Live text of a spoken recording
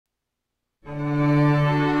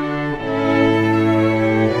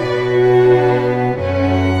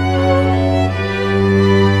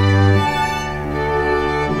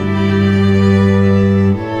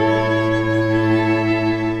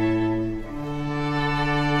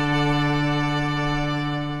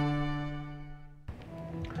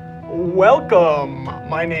Welcome.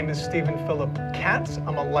 My name is Stephen Philip Katz.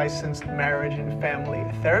 I'm a licensed marriage and family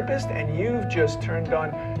therapist, and you've just turned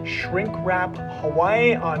on Shrink Wrap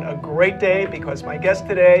Hawaii on a great day because my guest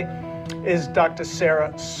today is Dr.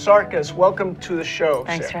 Sarah Sarkis. Welcome to the show.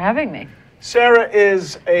 Thanks Sarah. for having me. Sarah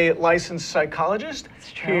is a licensed psychologist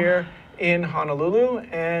here in Honolulu,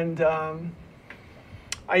 and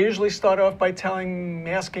I usually start off by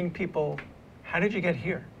asking people, how did you get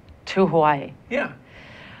here? To Hawaii. Yeah.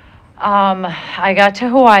 I got to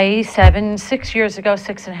Hawaii 6 years ago,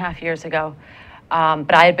 6.5 years ago,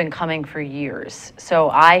 but I had been coming for years. So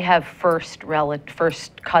I have first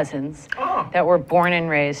cousins that were born and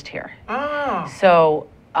raised here. So,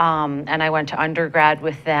 and I went to undergrad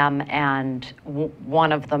with them, and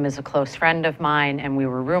one of them is a close friend of mine, and we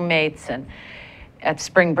were roommates. And at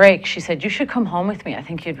spring break, she said, "You should come home with me. I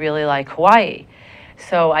think you'd really like Hawaii."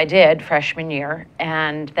 So I did freshman year,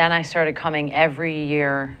 and then I started coming every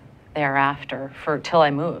year thereafter till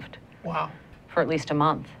I moved. Wow. For at least a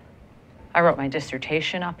month. I wrote my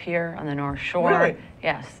dissertation up here on the North Shore. Really?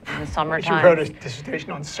 Yes, in the summertime. You wrote a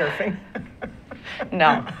dissertation on surfing?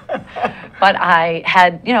 No. But I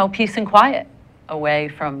had, peace and quiet away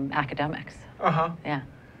from academics. Uh-huh. Yeah.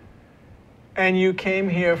 And you came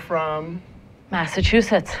here from?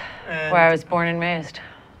 Massachusetts, where I was born and raised.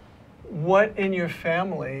 What in your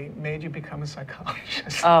family made you become a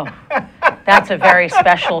psychologist? Oh, that's a very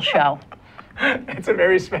special show. It's a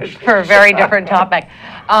very special for a very different topic.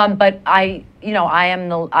 But I am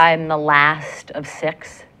the last of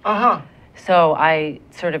 6. Uh-huh. So I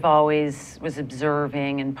sort of always was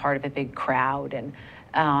observing and part of a big crowd,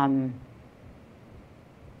 and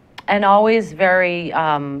always very,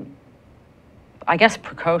 I guess,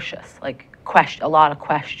 precocious, like a lot of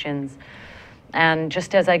questions. And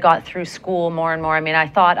just as I got through school more and more, I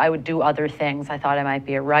thought I would do other things. I thought I might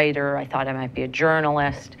be a writer. I thought I might be a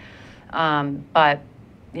journalist. But,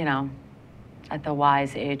 at the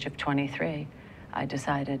wise age of 23, I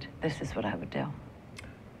decided this is what I would do.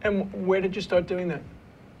 And where did you start doing that?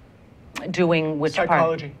 Doing which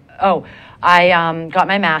Psychology. Part? Oh, I got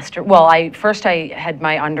my master. Well, I had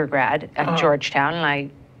my undergrad at Georgetown, and I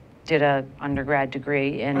did an undergrad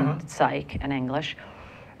degree in psych and English.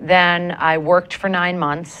 Then I worked for 9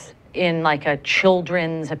 months in like a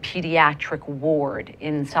pediatric ward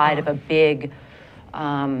inside of a big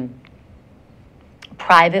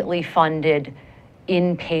privately funded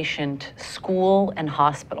inpatient school and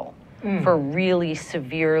hospital for really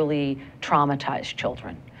severely traumatized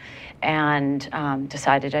children. And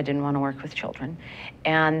decided I didn't want to work with children.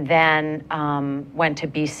 And then went to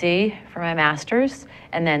BC for my master's,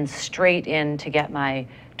 and then straight in to get my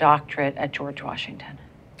doctorate at George Washington.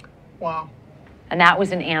 Wow. And that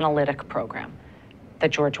was an analytic program, the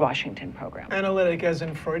George Washington program. Analytic as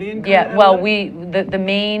in Freudian? Yeah, well, the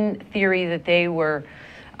main theory that they were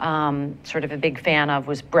sort of a big fan of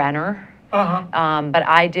was Brenner. But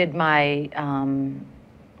I did my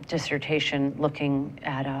dissertation looking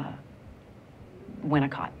at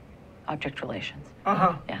Winnicott, object relations.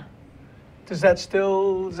 Yeah. Is that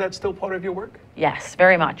still part of your work? Yes,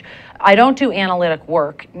 very much. I don't do analytic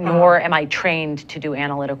work, nor am I trained to do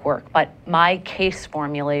analytic work, but my case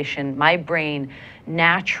formulation, my brain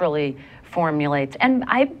naturally formulates. And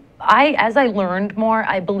as I learned more,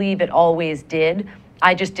 I believe it always did.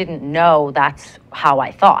 I just didn't know that's how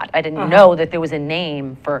I thought. I didn't know that there was a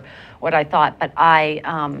name for what I thought, but I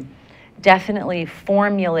definitely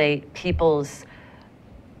formulate people's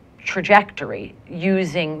trajectory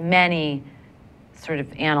using many sort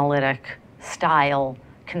of analytic style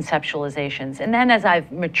conceptualizations. And then as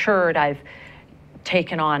I've matured, I've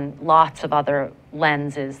taken on lots of other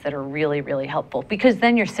lenses that are really, really helpful, because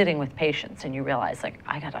then you're sitting with patients and you realize, like,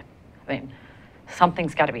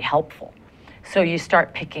 something's got to be helpful. So you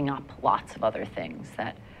start picking up lots of other things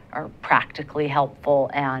that are practically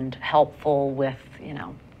helpful and helpful with,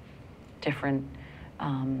 different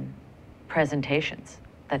presentations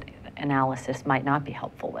that analysis might not be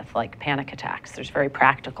helpful with, like panic attacks. There's very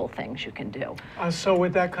practical things you can do. So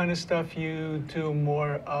with that kind of stuff, you do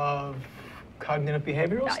more of cognitive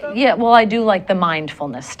behavioral stuff? Yeah, well, I do like the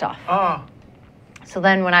mindfulness stuff. So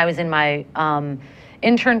then when I was in my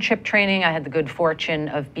internship training, I had the good fortune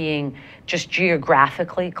of being just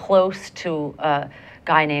geographically close to a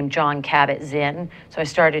guy named John Kabat-Zinn. So I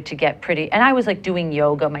started to get and I was like doing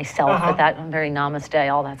yoga myself at that, I'm very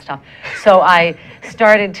namaste, all that stuff. So I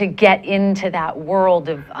started to get into that world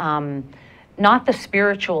of, not the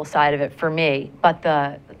spiritual side of it for me, but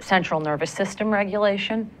the central nervous system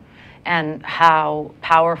regulation and how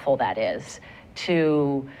powerful that is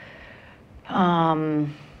to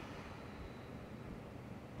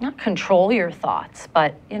not control your thoughts,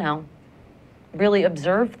 but, really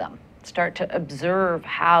observe them. Start to observe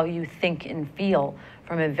how you think and feel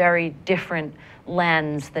from a very different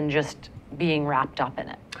lens than just being wrapped up in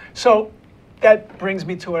it. So that brings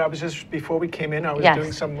me to what I was just, before we came in, I was Yes.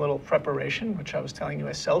 doing some little preparation, which I was telling you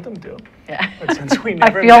I seldom do. Yeah. But since we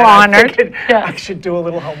never feel met, honored. I figured Yes. I should do a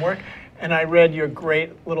little homework. And I read your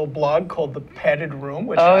great little blog called The Padded Room,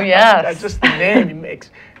 which Oh, yes. just the name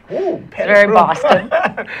makes, ooh, Padded very Room. Boston.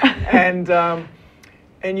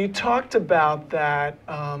 And you talked about that,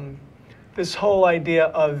 this whole idea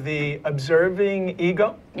of the observing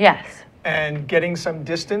ego. Yes. And getting some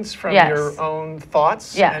distance from Yes. your own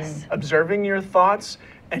thoughts Yes. and observing your thoughts.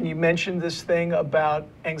 And you mentioned this thing about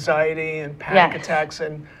anxiety and panic Yes. attacks.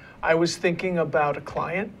 And I was thinking about a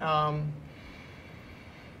client.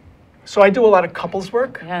 So I do a lot of couples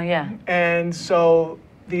work. Oh, yeah. And so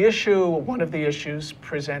the issue, one of the issues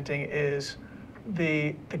presenting is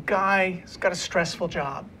the guy's got a stressful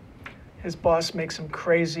job. His boss makes him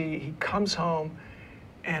crazy. He comes home.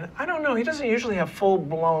 And I don't know, he doesn't usually have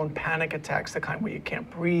full-blown panic attacks, the kind where you can't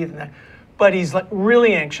breathe, and that, but he's like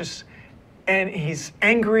really anxious, and he's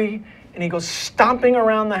angry, and he goes stomping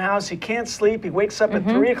around the house. He can't sleep. He wakes up at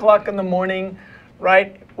 3 o'clock in the morning,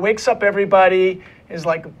 right? Wakes up everybody, is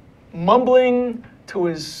like mumbling to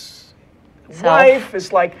his wife.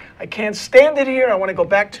 It's like, I can't stand it here. I want to go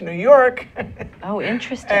back to New York. Oh,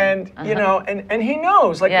 interesting. And, you know, and he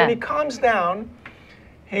knows, like Yeah. when he calms down,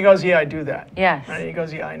 he goes, yeah, I do that. Yes. And he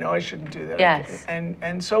goes, yeah, I know I shouldn't do that. Yes.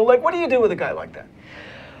 And so, like, what do you do with a guy like that?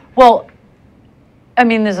 Well, I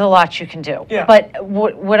mean, there's a lot you can do. Yeah. But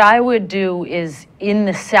what I would do is, in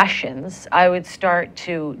the sessions, I would start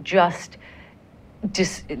to just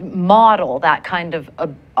model that kind of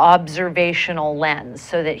observational lens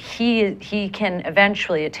so that he can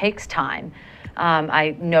eventually, it takes time.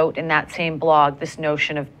 I note in that same blog this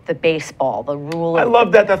notion of the baseball, the rule of... I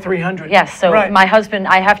love that, the 300. Yes, so right. my husband,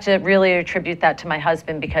 I have to really attribute that to my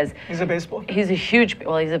husband because... He's a baseball fan? He's a huge,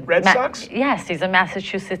 well, he's a... Red Sox? Yes, he's a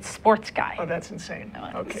Massachusetts sports guy. Oh, that's insane.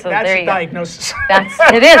 Okay, So that's there a you go. diagnosis.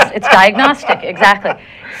 It is, it's diagnostic, exactly.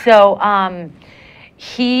 So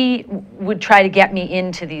he would try to get me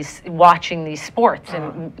into watching these sports,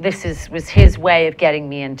 and this was his way of getting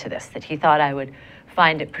me into this, that he thought I would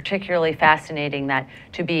find it particularly fascinating that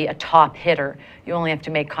to be a top hitter, you only have to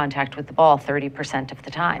make contact with the ball 30% of the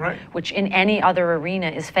time, Right. which in any other arena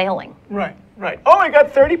is failing. Right, right. Oh, I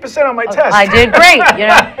got 30% on my test. I did great, you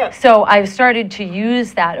know. So I've started to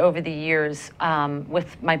use that over the years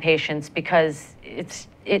with my patients because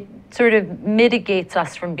it sort of mitigates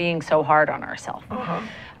us from being so hard on ourselves.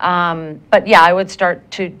 But yeah, I would start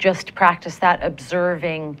to just practice that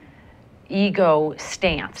observing ego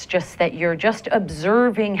stance, just that you're just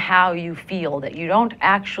observing how you feel, that you don't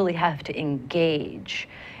actually have to engage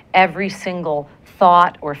every single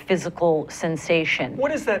thought or physical sensation.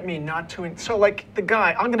 What does that mean, not to... So, like, the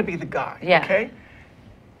guy, I'm going to be the guy, Yeah. okay?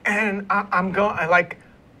 And I like,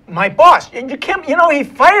 my boss, and you can't, you know, he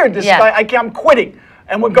fired this Yeah. guy, I'm quitting,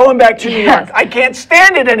 and we're going back to New Yes. York. I can't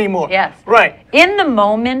stand it anymore. Yes. Right. In the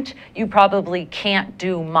moment, you probably can't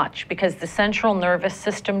do much because the central nervous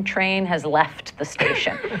system train has left the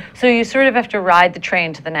station. So you sort of have to ride the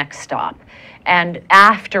train to the next stop. And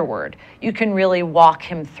afterward, you can really walk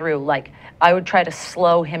him through. Like, I would try to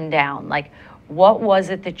slow him down. Like, what was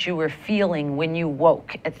it that you were feeling when you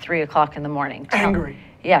woke at 3 o'clock in the morning? Angry.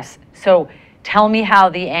 Yes. So tell me how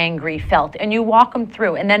the angry felt. And you walk them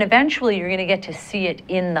through. And then eventually you're going to get to see it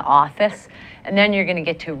in the office. And then you're going to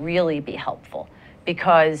get to really be helpful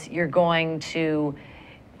because you're going to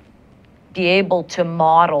be able to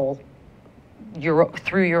model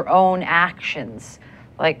through your own actions,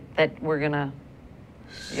 like that we're going to,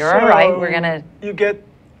 you're all right, we're going to. You get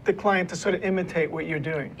the client to sort of imitate what you're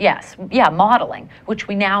doing. Yes. Yeah, modeling, which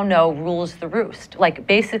we now know rules the roost. Like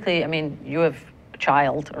basically, I mean, you have a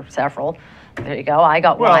child or several. There you go. I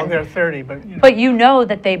got one. Well, they're 30, but you know. But you know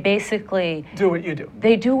that they basically Do what you do.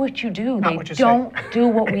 They do what you do. Not They what you say. don't do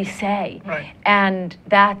what we say. Right. And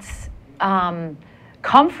that's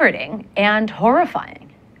comforting and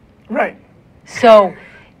horrifying. Right. So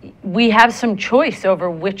we have some choice over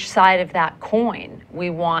which side of that coin we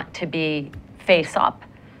want to be face up.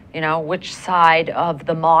 You know, which side of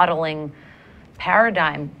the modeling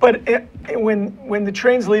paradigm. But when the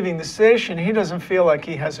train's leaving the station, he doesn't feel like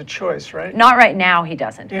he has a choice, right? Not right now, he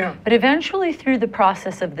doesn't. Yeah. But eventually through the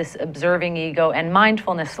process of this observing ego and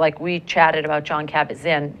mindfulness, like we chatted about John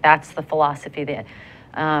Kabat-Zinn, that's the philosophy, the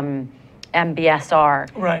MBSR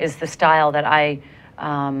Right. is the style that I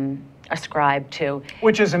ascribe to.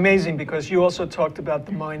 Which is amazing because you also talked about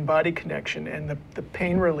the mind-body connection and the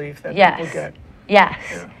pain relief that Yes. people get. Yes.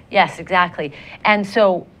 Yeah. Yes, exactly. And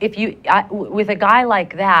so if you, with a guy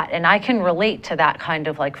like that, and I can relate to that kind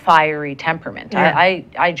of like fiery temperament, Yeah.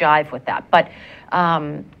 I jive with that. But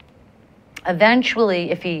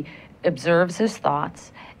eventually, if he observes his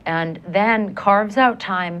thoughts and then carves out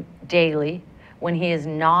time daily when he is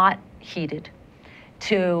not heated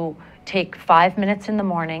to take 5 minutes in the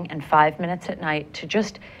morning and 5 minutes at night to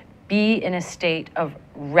just be in a state of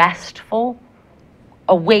restful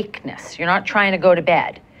awakeness. You're not trying to go to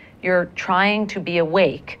bed. You're trying to be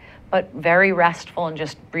awake, but very restful and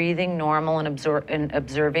just breathing normal and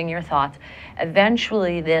observing your thoughts.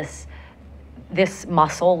 Eventually, this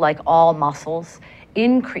muscle, like all muscles,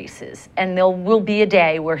 increases. And there will be a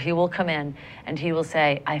day where he will come in and he will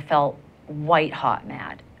say, I felt white hot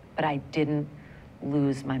mad, but I didn't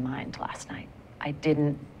lose my mind last night. I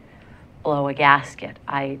didn't blow a gasket.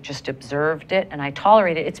 I just observed it and I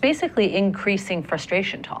tolerated it. It's basically increasing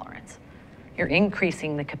frustration tolerance. You're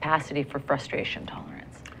increasing the capacity for frustration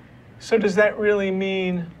tolerance. So does that really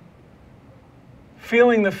mean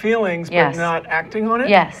feeling the feelings Yes. but not acting on it?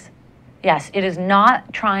 Yes. Yes, it is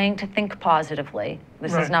not trying to think positively.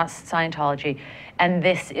 This Right. is not Scientology. And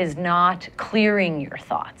this is not clearing your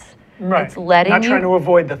thoughts. Right. It's letting not you... trying to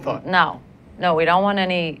avoid the thought. No, we don't want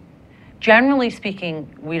any... Generally speaking,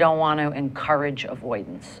 we don't want to encourage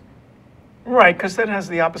avoidance. Right, because that has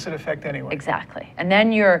the opposite effect anyway. Exactly. And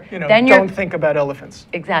then you're... You know, then don't think about elephants.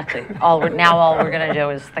 Exactly. All we're going to do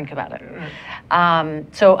is think about it.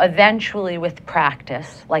 So eventually with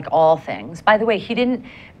practice, like all things... By the way, he didn't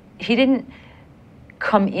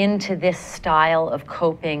come into this style of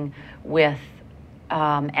coping with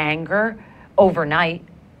anger overnight.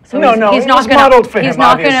 So he's not modeled for him, He's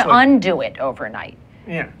not going to obviously. undo it overnight.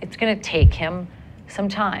 Yeah. It's going to take him some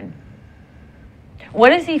time. What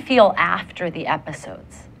does he feel after the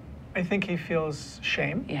episodes? I think he feels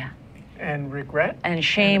shame Yeah. and regret. And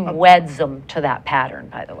shame weds him to that pattern,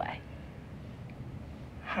 by the way.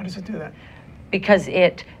 How does it do that? Because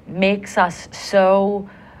it makes us so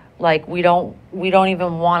like we don't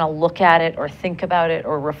even want to look at it or think about it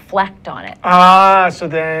or reflect on it. So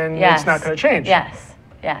then Yes. it's not going to change. Yes.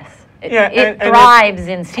 It, Yeah, it and thrives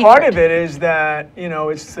in secret. Part of it is that, you know,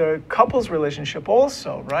 it's the couple's relationship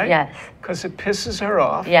also, right? Yes. Because it pisses her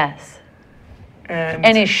off. Yes.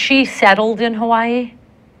 And is she settled in Hawaii?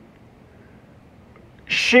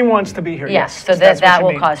 she wants to be here. Yes. So that's what that you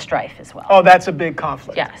will mean. cause strife as well. Oh, that's a big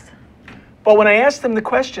conflict. Yes. But when I asked them the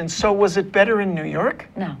question, so was it better in New York?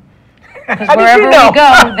 No. Because How did wherever you know? we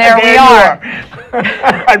go, there we you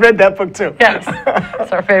are. I read that book too. Yes.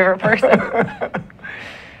 It's our favorite person.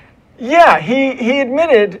 Yeah, he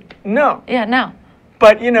admitted no. Yeah, no.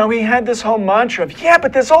 But, you know, he had this whole mantra of, yeah,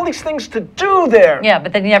 but there's all these things to do there. Yeah,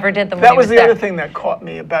 but then he never did them when That he was the there. other thing that caught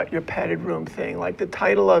me about your padded room thing. Like the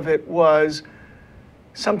title of it was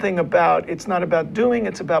something about, it's not about doing,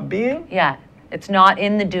 it's about being. Yeah. It's not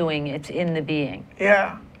in the doing, it's in the being.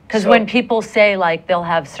 Yeah. Because when people say like they'll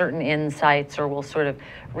have certain insights or we'll sort of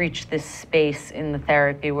reach this space in the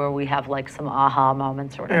therapy where we have like some aha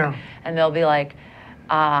moments or whatever, Yeah. and they'll be like,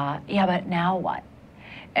 yeah, but now what?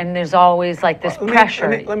 And there's always like this Let me-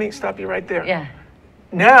 pressure. Let me stop you right there. Yeah.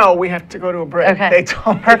 Now we have to go to a break. Okay. They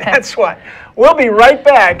told me Perfect. that's why. We'll be right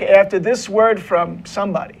back after this word from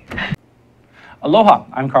somebody. Aloha,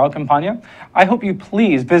 I'm Carl Campagna. I hope you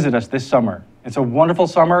please visit us this summer. It's a wonderful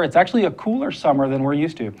summer. It's actually a cooler summer than we're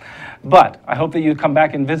used to. But I hope that you come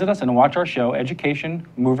back and visit us and watch our show, Education,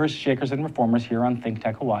 Movers, Shakers, and Reformers, here on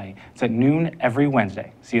ThinkTech Hawaii. It's at noon every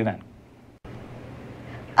Wednesday. See you then.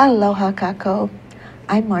 Aloha kako.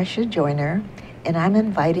 I'm Marcia Joyner, and I'm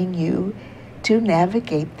inviting you to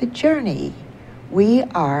navigate the journey. We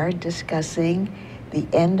are discussing the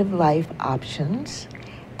end-of-life options,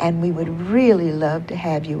 and we would really love to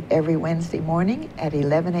have you every Wednesday morning at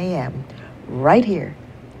 11 a.m. right here.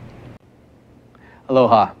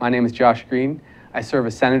 Aloha, my name is Josh Green. I serve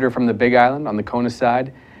as senator from the Big Island on the Kona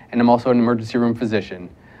side, and I'm also an emergency room physician.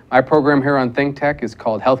 My program here on ThinkTech is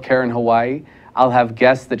called Healthcare in Hawaii. I'll have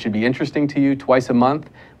guests that should be interesting to you twice a month.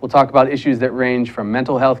 We'll talk about issues that range from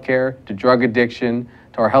mental health care to drug addiction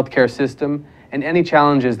to our healthcare system and any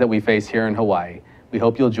challenges that we face here in Hawaii. We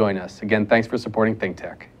hope you'll join us. Again, thanks for supporting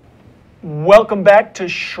ThinkTech. Welcome back to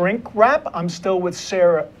Shrink Wrap. I'm still with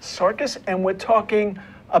Sarah Sarkis, and we're talking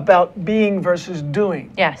about being versus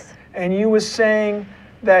doing. Yes. And you were saying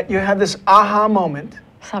that you had this aha moment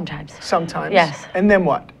Sometimes. sometimes. Yes. And then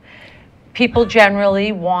what? People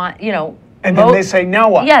generally want, you know. And then they say, now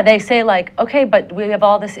what? Yeah, they say like, okay, but we have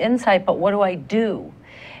all this insight, but what do I do?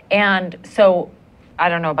 And so I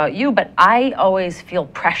don't know about you, but I always feel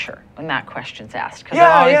pressure when that question's asked. Because Yeah,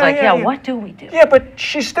 I'm always yeah, like, yeah, yeah, yeah. what do we do? Yeah, but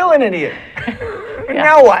she's still an idiot. Yeah.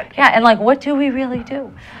 Now what? Yeah, and like, what do we really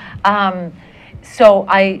do? So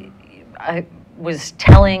I was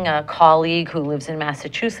telling a colleague who lives in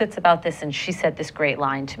Massachusetts about this, and she said this great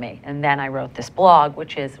line to me. And then I wrote this blog,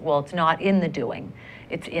 which is, well, it's not in the doing,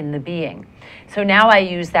 it's in the being. So now I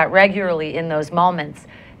use that regularly in those moments.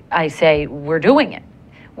 I say, we're doing it.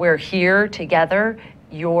 We're here together.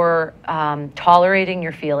 You're tolerating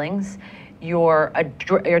your feelings. You're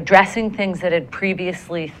addressing things that had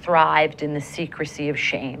previously thrived in the secrecy of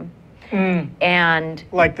shame. And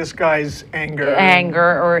like this guy's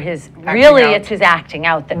anger. Or his, really out. it's his acting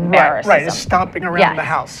out that embarrasses Right, him. it's stomping around Yes. the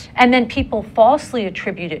house. And then people falsely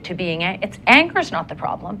attribute it to being, anger's not the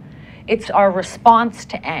problem. It's our response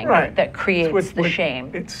to anger that creates the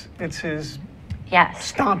shame. It's his Yes.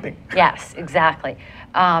 stomping. Yes, exactly.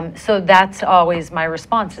 So that's always my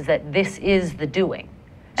response, is that this is the doing.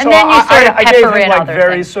 And So then you sort of I gave pepper him in like other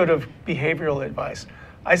very things. sort of behavioral advice.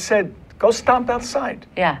 I said, go stomp outside.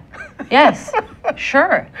 Yeah. Yes.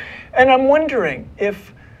 Sure. And I'm wondering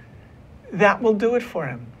if that will do it for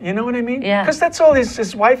him. You know what I mean? Yeah. Because that's all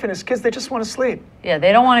his wife and his kids, they just want to sleep. Yeah,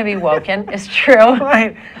 they don't want to be woken. It's true.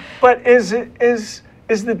 Right. But is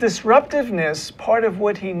the disruptiveness part of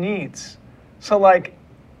what he needs? So like,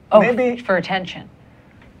 maybe, for attention.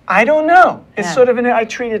 I don't know. It's Yeah. sort of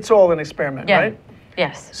it's all an experiment, Yeah. right?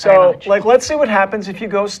 Yes. very So, much. like, let's see what happens if you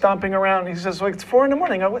go stomping around. He says, like, it's 4 a.m.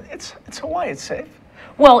 I go, it's Hawaii, it's safe.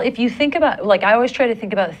 Well, if you think about, like, I always try to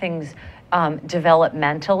think about things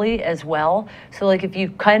developmentally as well. So, like, if you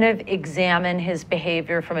kind of examine his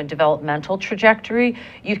behavior from a developmental trajectory,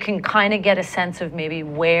 you can kind of get a sense of maybe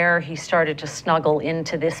where he started to snuggle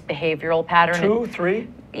into this behavioral pattern. 2, 3.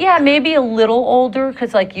 Yeah, maybe a little older,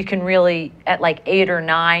 because, like, you can really, at like 8 or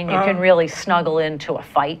 9, you can really snuggle into a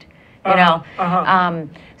fight. You know,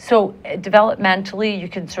 so developmentally, you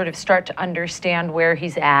can sort of start to understand where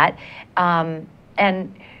he's at.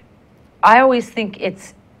 And I always think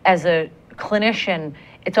it's, as a clinician,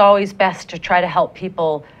 it's always best to try to help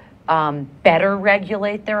people better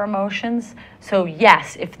regulate their emotions. So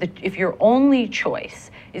yes, if your only choice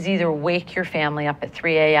is either wake your family up at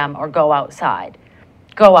 3 a.m. or go outside,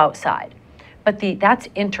 go outside. But that's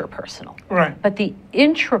interpersonal. Right. But the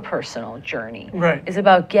intrapersonal journey Right. is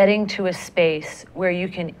about getting to a space where you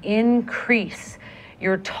can increase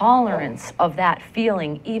your tolerance of that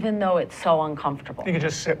feeling, even though it's so uncomfortable. You can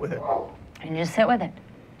just sit with it. And you just sit with it.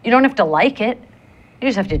 You don't have to like it. You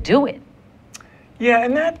just have to do it. Yeah,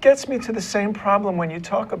 and that gets me to the same problem when you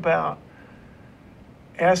talk about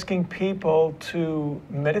asking people to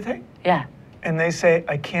meditate, Yeah. and they say,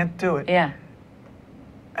 I can't do it. Yeah.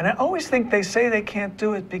 And I always think they say they can't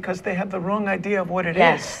do it because they have the wrong idea of what it is.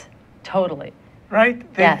 Yes. Totally. Right?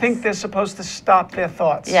 They Yes. think they're supposed to stop their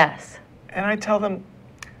thoughts. Yes. And I tell them,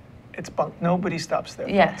 it's bunk. Nobody stops their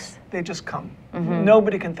Yes. thoughts. They just come.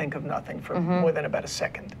 Nobody can think of nothing for more than about a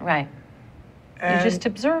second. Right. And You just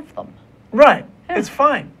observe them. right. It's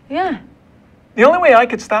fine. Yeah. The only way I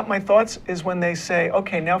could stop my thoughts is when they say,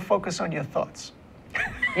 okay, now focus on your thoughts.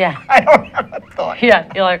 Yeah. I don't have a thought. Yeah.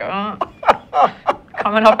 You're like,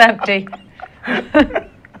 coming up empty.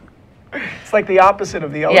 It's like the opposite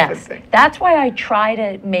of the elephant Yes, thing. that's why I try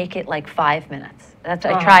to make it like 5 minutes. That's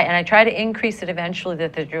I try, and I try to increase it eventually,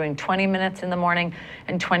 that they're doing 20 minutes in the morning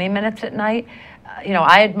and 20 minutes at night. You know,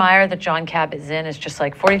 I admire that John Kabat-Zinn is just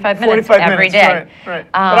like 45 minutes 45 every minutes, day. right,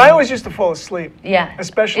 right. But I always used to fall asleep. Yeah.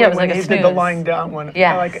 Especially Yeah, it was when like a he did the snooze. lying down one.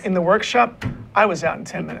 Yes. Like in the workshop, I was out in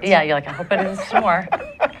 10 minutes. Yeah, you're like, I hope I didn't snore.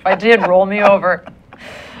 If I did, roll me over.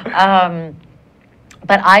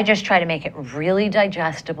 But I just try to make it really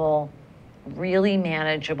digestible, really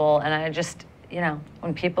manageable, and I just, you know,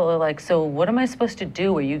 when people are like, so what am I supposed to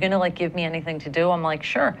do? Are you gonna like give me anything to do? I'm like,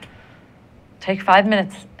 sure. Take 5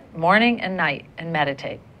 minutes morning and night and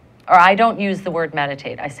meditate. Or I don't use the word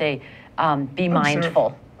meditate. I say be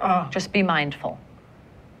mindful. Just be mindful.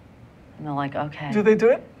 And they're like, okay. Do they do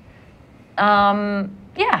it?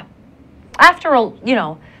 Yeah. After a, you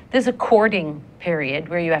know, there's a courting period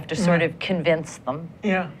where you have to sort of convince them.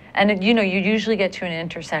 Yeah. And, you know, you usually get to an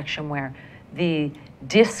intersection where the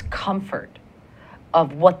discomfort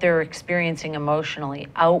of what they're experiencing emotionally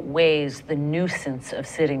outweighs the nuisance of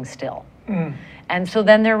sitting still. And so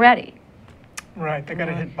then they're ready. Right, they got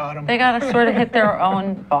to hit bottom. They got to sort of hit their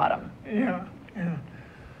own bottom. Yeah, yeah.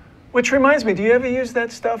 Which reminds me, do you ever use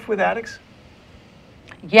that stuff with addicts?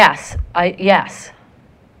 Yes, yes.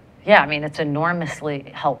 Yeah, I mean, it's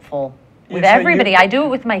enormously helpful with Yeah, so everybody. I do it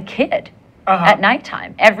with my kid at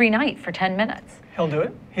nighttime, every night for 10 minutes. He'll do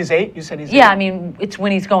it? He's 8? You said he's 8? Yeah, I mean, it's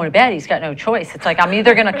when he's going to bed, he's got no choice. It's like, I'm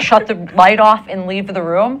either going to shut the light off and leave the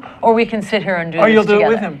room, or we can sit here and do this you'll do together.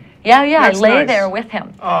 it with him? Yeah, yeah, That's I lay nice. there with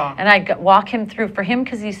him. And I walk him through. For him,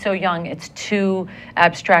 because he's so young, it's too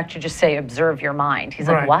abstract to just say, observe your mind. He's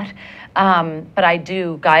like, what? But I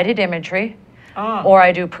do guided imagery, or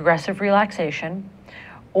I do progressive relaxation,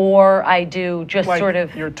 or I do just like sort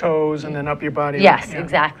of... your toes and then up your body. Yes,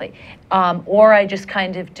 exactly. Or I just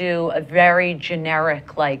kind of do a very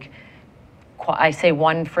generic, like, I say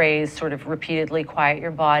one phrase sort of repeatedly, quiet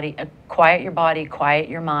your body, quiet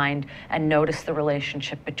your mind, and notice the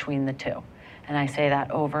relationship between the two. And I say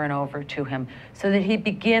that over and over to him so that he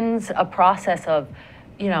begins a process of,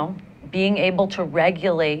 you know, being able to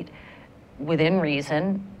regulate within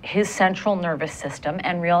reason his central nervous system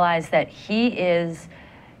and realize that he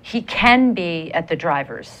can be at the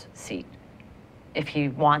driver's seat if he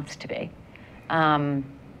wants to be.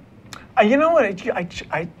 You know what?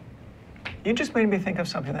 You just made me think of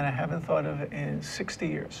something that I haven't thought of in 60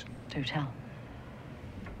 years. Do tell.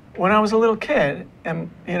 When I was a little kid, and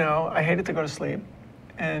you know, I hated to go to sleep,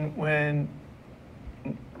 and when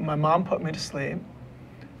my mom put me to sleep,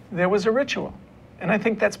 there was a ritual, and I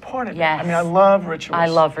think that's part of it. Yes. I mean, I love rituals. I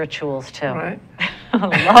love rituals too. Right?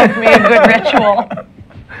 I love me a good ritual.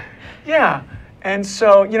 Yeah, and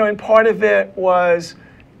so, you know, and part of it was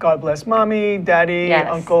God bless mommy, daddy, Yes.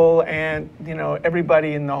 uncle, and, you know,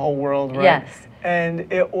 everybody in the whole world, right? Yes.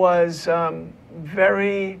 And it was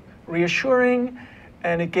very reassuring,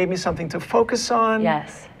 and it gave me something to focus on.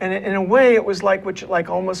 Yes. And in a way, it was like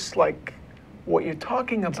almost like what you're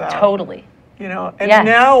talking about. Totally. You know, and Yes.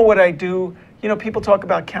 now what I do, you know, people talk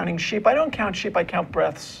about counting sheep. I don't count sheep, I count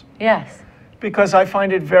breaths. Yes. Because I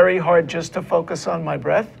find it very hard just to focus on my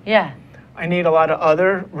breath. Yeah. I need a lot of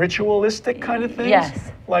other ritualistic kind of things.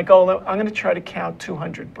 Yes. Like, oh, I'm going to try to count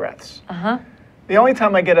 200 breaths. Uh-huh. The only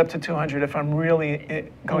time I get up to 200 if I'm really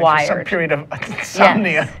going Wired. through some period of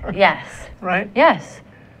insomnia. Yes. Yes. Right? Yes.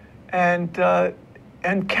 And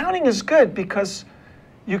counting is good because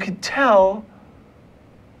you can tell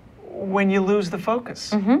when you lose the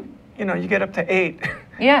focus. Mm-hmm. You know, you get up to 8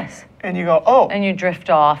 Yes. and you go, oh. And you drift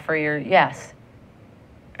off, or yes.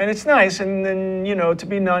 And it's nice, and then, you know, to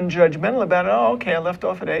be non-judgmental about it. Oh, okay, I left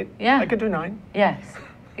off at 8. Yeah. I could do 9. Yes.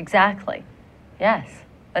 Exactly. Yes.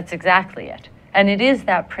 That's exactly it. And it is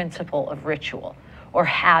that principle of ritual or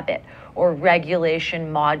habit or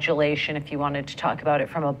regulation, modulation, if you wanted to talk about it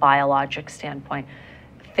from a biologic standpoint.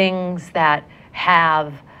 Things that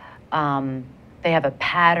have, they have a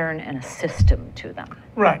pattern and a system to them.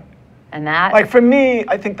 Right. And that... Like for me,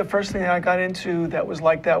 I think the first thing I got into that was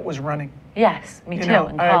like that was running. Yes, me You too, know,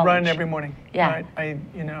 in I college. run every morning. Yeah. Right?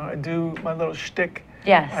 I do my little shtick.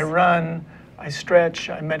 Yes. I run, I stretch,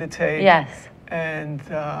 I meditate. Yes. And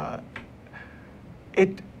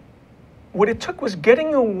what it took was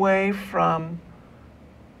getting away from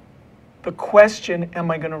the question, am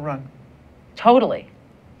I going to run? Totally.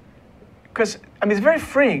 Because, I mean, it's very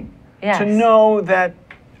freeing Yes. to know that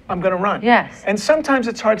I'm going to run. Yes. And sometimes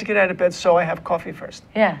it's hard to get out of bed, so I have coffee first.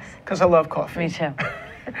 Yes. Because I love coffee. Me too.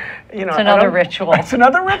 You know, It's another ritual. It's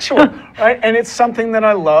another ritual, right? And it's something that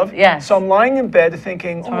I love. Yes. So I'm lying in bed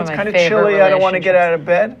thinking, one oh, of it's my kind of favorite chilly. I don't want to get relationships.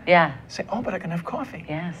 out of bed. Yeah. Say, oh, but I can have coffee.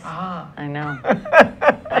 Yes. Ah. I know.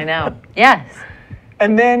 I know. Yes.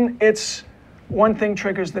 And then it's one thing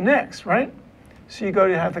triggers the next, right? So you go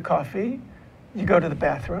to have the coffee, you go to the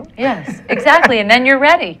bathroom. Yes. Exactly. And then you're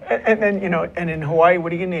ready. And then, you know, and in Hawaii,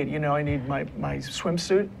 what do you need? You know, I need my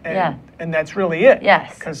swimsuit, and, Yeah. and that's really it.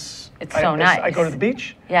 Yes. Because It's so nice. I go to the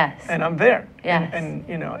beach, Yes. and I'm there. Yes. And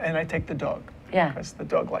you know, and I take the dog. Yeah. Because the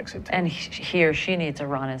dog likes it too. And he or she needs a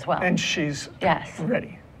run as well. And she's Yes.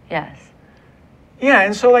 ready. Yes. Yeah,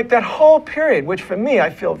 and so like that whole period, which for me, I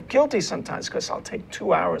feel guilty sometimes because I'll take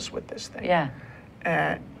 2 hours with this thing. Yeah.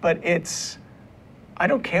 But I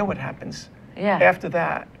don't care what happens Yeah. after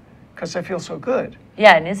that because I feel so good.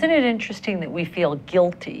 Yeah. And isn't it interesting that we feel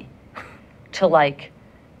guilty to like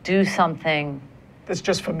do something? That's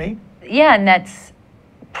just for me. Yeah. And that's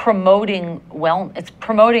promoting it's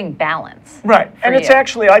promoting balance. Right. for And it's you.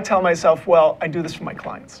 actually, I tell myself, well, I do this for my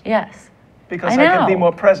clients Yes. because I I can be know.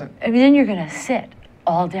 more present. I mean, then you're going to sit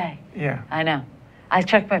all day. Yeah. I know. I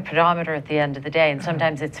check my pedometer at the end of the day, and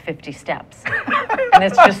sometimes it's 50 steps. And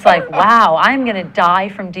it's just like, wow, I'm going to die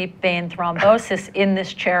from deep vein thrombosis in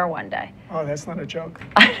this chair one day. Oh, that's not a joke.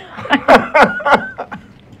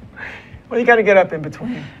 Well, you got to get up in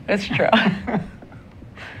between. It's true.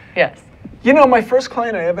 Yes. You know, my first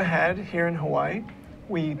client I ever had here in Hawaii,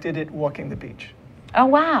 we did it walking the beach. Oh,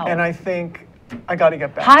 wow. And I think I got to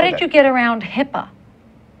get back How to did that. you get around HIPAA?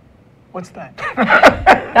 What's that?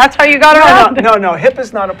 That's how you got around. No, hip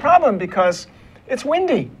is not a problem because it's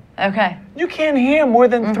windy. Okay. You can't hear more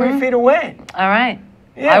than 3 feet away. All right.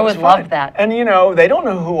 Yeah, I it was would love fine. that. And you know, they don't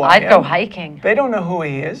know who I am. I'd go hiking. They don't know who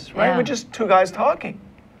he is, right? Yeah. We're just two guys talking,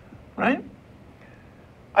 right?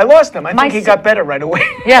 I lost him. I think he got better right away.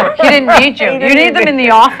 Yeah, he didn't need you. You need them in the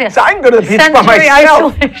office. So I can go to the beach by Sensory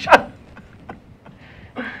myself. isolation.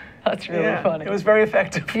 That's really Yeah, funny. it was very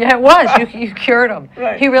effective. Yeah, it was. You cured him.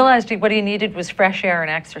 Right. He realized what he needed was fresh air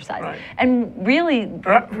and exercise. Right. And really,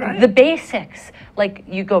 Right. the basics, like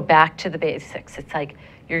you go back to the basics. It's like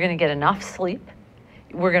you're going to get enough sleep.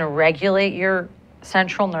 We're going to regulate your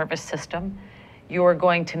central nervous system. You're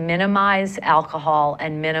going to minimize alcohol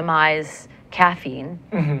and minimize caffeine.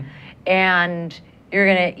 And you're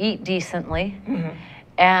going to eat decently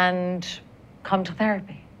and come to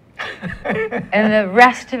therapy. And the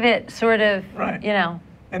rest of it sort of, Right. you know.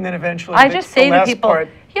 And then eventually, I just say the to last people, part,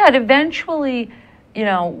 yeah, and eventually, you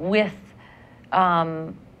know, with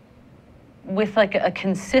like a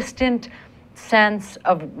consistent sense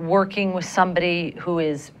of working with somebody who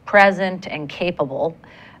is present and capable,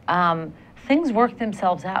 things work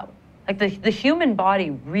themselves out. Like the human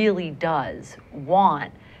body really does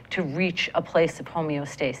want to reach a place of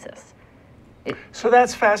homeostasis. So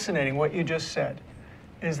that's fascinating, what you just said,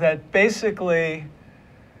 is that basically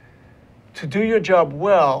to do your job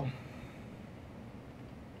well,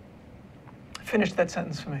 finish that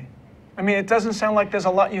sentence for me. I mean, it doesn't sound like there's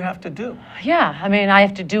a lot you have to do. Yeah, I mean, I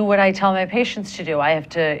have to do what I tell my patients to do. I have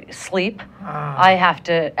to sleep. I have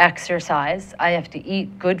to exercise. I have to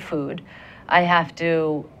eat good food. I have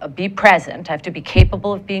to be present. I have to be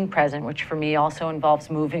capable of being present, which for me also involves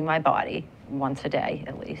moving my body once a day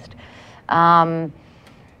at least.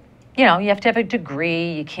 You know, you have to have a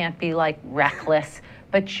degree. You can't be like reckless.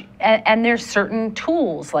 But and there's certain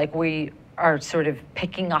tools like we are sort of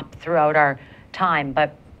picking up throughout our time.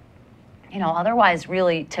 But you know, otherwise,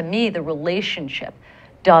 really, to me, the relationship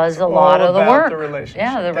does a lot of the work. The relationship.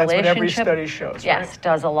 Yeah, the That's relationship. what every study shows, yes, right?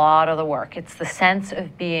 does a lot of the work. It's the sense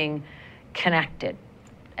of being connected,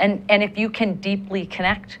 and if you can deeply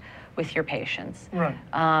connect with your patients, Right.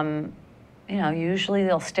 You know, usually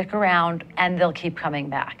they'll stick around and they'll keep coming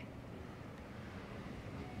back.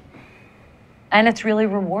 And it's really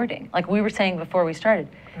rewarding. Like we were saying before we started,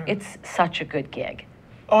 it's such a good gig.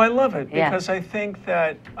 Oh, I love it Yeah. because I think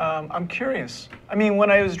that I'm curious. I mean,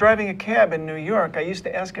 when I was driving a cab in New York, I used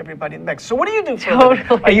to ask everybody next, so what do you do for a living?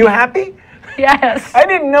 Totally. Are you happy? Yes. I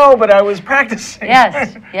didn't know, but I was practicing.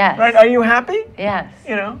 Yes, yes. Right? Are you happy? Yes.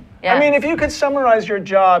 You know? Yes. I mean, if you could summarize your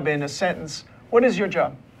job in a sentence, what is your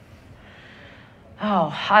job?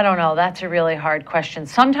 Oh, I don't know. That's a really hard question.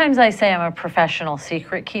 Sometimes I say I'm a professional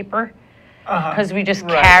secret keeper because we just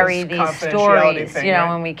Right, carry this these confidentiality stories, thing, you know,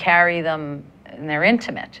 right? and we carry them, and they're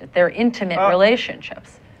intimate. They're intimate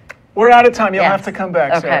relationships. We're out of time. You'll Yes. have to come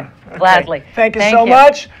back, Okay. Sarah. Gladly. Thank you Thank so you.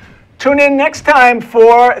 much. Tune in next time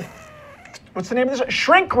for, what's the name of this?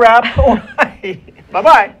 Shrink Wrap Hawaii.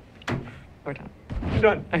 Bye-bye. We're done. You're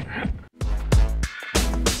done.